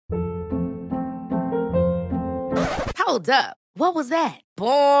Hold up. What was that?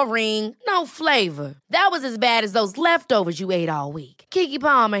 Boring. No flavor. That was as bad as those leftovers you ate all week. Keke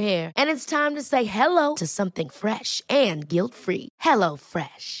Palmer here. And it's time to say hello to something fresh and guilt-free. Hello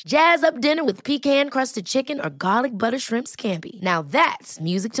Fresh. Jazz up dinner with pecan-crusted chicken or garlic butter shrimp scampi. Now that's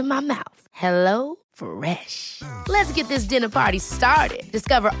music to my mouth. Hello Fresh. Let's get this dinner party started.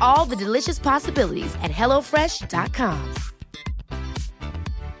 Discover all the delicious possibilities at hellofresh.com.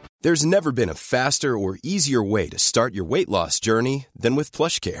 There's never been a faster or easier way to start your weight loss journey than with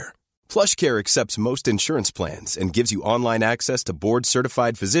PlushCare. PlushCare accepts most insurance plans and gives you online access to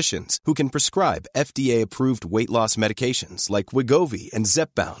board-certified physicians who can prescribe FDA-approved weight loss medications like Wegovy and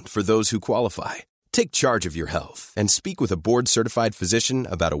Zepbound for those who qualify. Take charge of your health and speak with a board-certified physician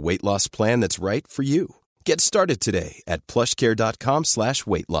about a weight loss plan that's right for you. Get started today at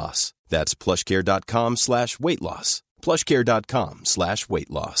plushcare.com/weight-loss. That's plushcare.com/weight-loss.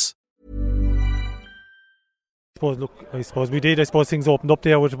 plushcare.com/weight-loss. I suppose we did. I suppose things opened up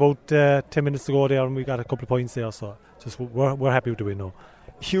there with about 10 minutes to go there, and we got a couple of points there. So just we're happy with the win now.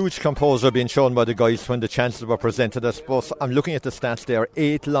 Huge composure being shown by the guys when the chances were presented. I suppose I'm looking at the stats there.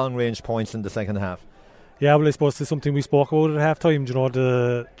 8 long-range points in the second half. Yeah, well, I suppose it's something we spoke about at half time.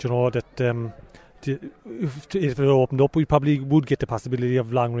 If it opened up, we probably would get the possibility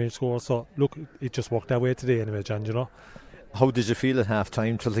of long-range scores. So, look, it just worked that way today anyway, John, How did you feel at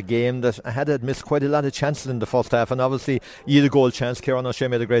half-time? It was a game that had missed quite a lot of chances in the first half, and obviously you had a goal chance. Kieran O'Shea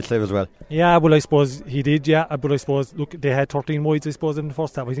made a great save as well. Yeah, well, I suppose he did, yeah. But I suppose, look, they had 13 wides, I suppose, in the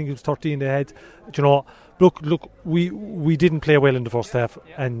first half. I think it was 13 they had. Look, we didn't play well in the first half,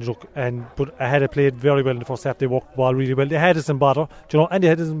 but I had played very well in the first half. They worked the ball really well. They had us in bother, and they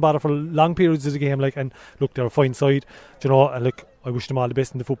had us in bother for long periods of the game. And look, they're a fine side, and look, I wish them all the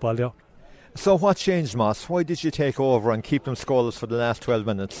best in the football there. So what changed, Moss? Why did you take over and keep them scoreless for the last 12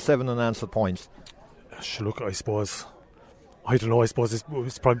 minutes? 7 unanswered points. Look, I suppose, I don't know. I suppose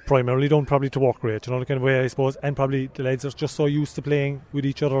it's primarily done probably to work rate, the kind of way, I suppose, and probably the lads are just so used to playing with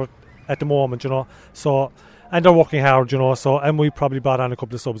each other at the moment, So, and they're working hard, So, and we probably brought on a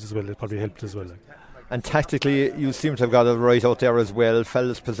couple of subs as well. It probably helped as well. And tactically, you seem to have got it right out there as well.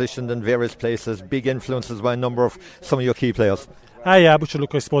 Fellas positioned in various places, big influences by a number of some of your key players. Yeah, but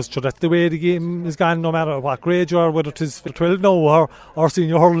look, I suppose that's the way the game is gone, no matter what grade you are, whether it is 12 now or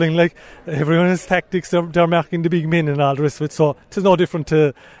senior hurling. Everyone has tactics, they're marking the big men and all the rest of it. So it's no different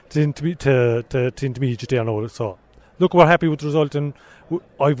to intermediate there now. So look, we're happy with the result, and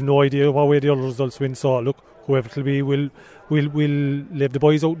I've no idea what way the other results win. So look, whoever it will be, we'll leave the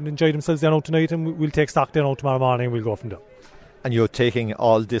boys out and enjoy themselves down out tonight, and we'll take stock down out tomorrow morning, and we'll go from there. And you're taking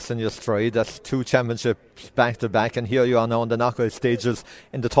all this in your stride. That's 2 championships back to back, and here you are now in the knockout stages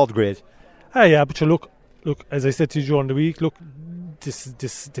in the 3rd grade. Yeah, but look, as I said to you during the week, look, this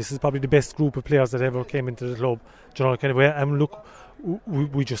is probably the best group of players that ever came into the club, kind of way. And look,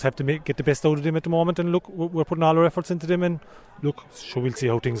 we just have to get the best out of them at the moment, and look, we're putting all our efforts into them, and look, we'll see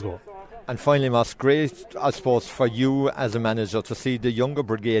how things go. And finally, Moss, great, I suppose, for you as a manager to see the younger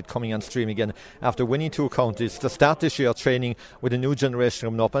brigade coming on stream again after winning 2 counties, to start this year training with a new generation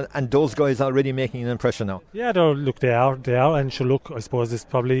coming up, and those guys are already making an impression now. Yeah, they are, and look, I suppose it's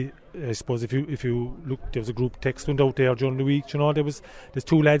probably, if you look, there was a group text went out there during the week, there's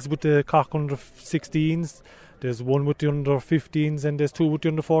 2 lads with the Cork under 16s, there's 1 with the under 15s, and there's 2 with the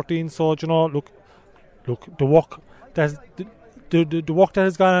under 14s. So look, the work that's the work that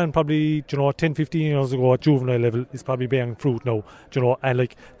has gone on probably 10-15 years ago at juvenile level is probably bearing fruit now, and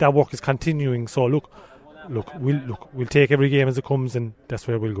that work is continuing. So look, we'll take every game as it comes, and that's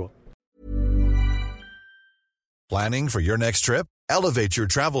where we'll go. Planning for your next trip? Elevate your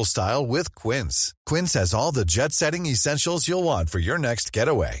travel style with Quince. Quince has all the jet-setting essentials you'll want for your next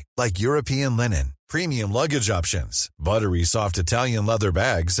getaway, like European linen, premium luggage options, buttery soft Italian leather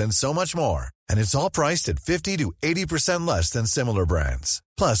bags, and so much more. And it's all priced at 50 to 80% less than similar brands.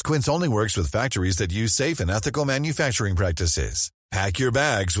 Plus, Quince only works with factories that use safe and ethical manufacturing practices. Pack your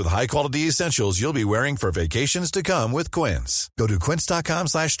bags with high-quality essentials you'll be wearing for vacations to come with Quince. Go to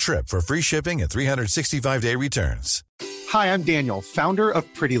quince.com/trip for free shipping and 365-day returns. Hi, I'm Daniel, founder of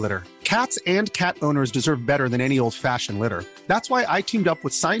Pretty Litter. Cats and cat owners deserve better than any old-fashioned litter. That's why I teamed up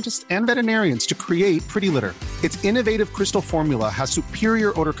with scientists and veterinarians to create Pretty Litter. Its innovative crystal formula has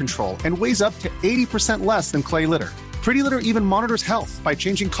superior odor control and weighs up to 80% less than clay litter. Pretty Litter even monitors health by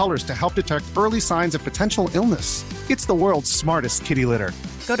changing colors to help detect early signs of potential illness. It's the world's smartest kitty litter.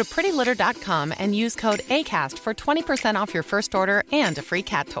 Go to prettylitter.com and use code ACAST for 20% off your first order and a free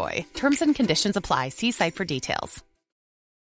cat toy. Terms and conditions apply. See site for details.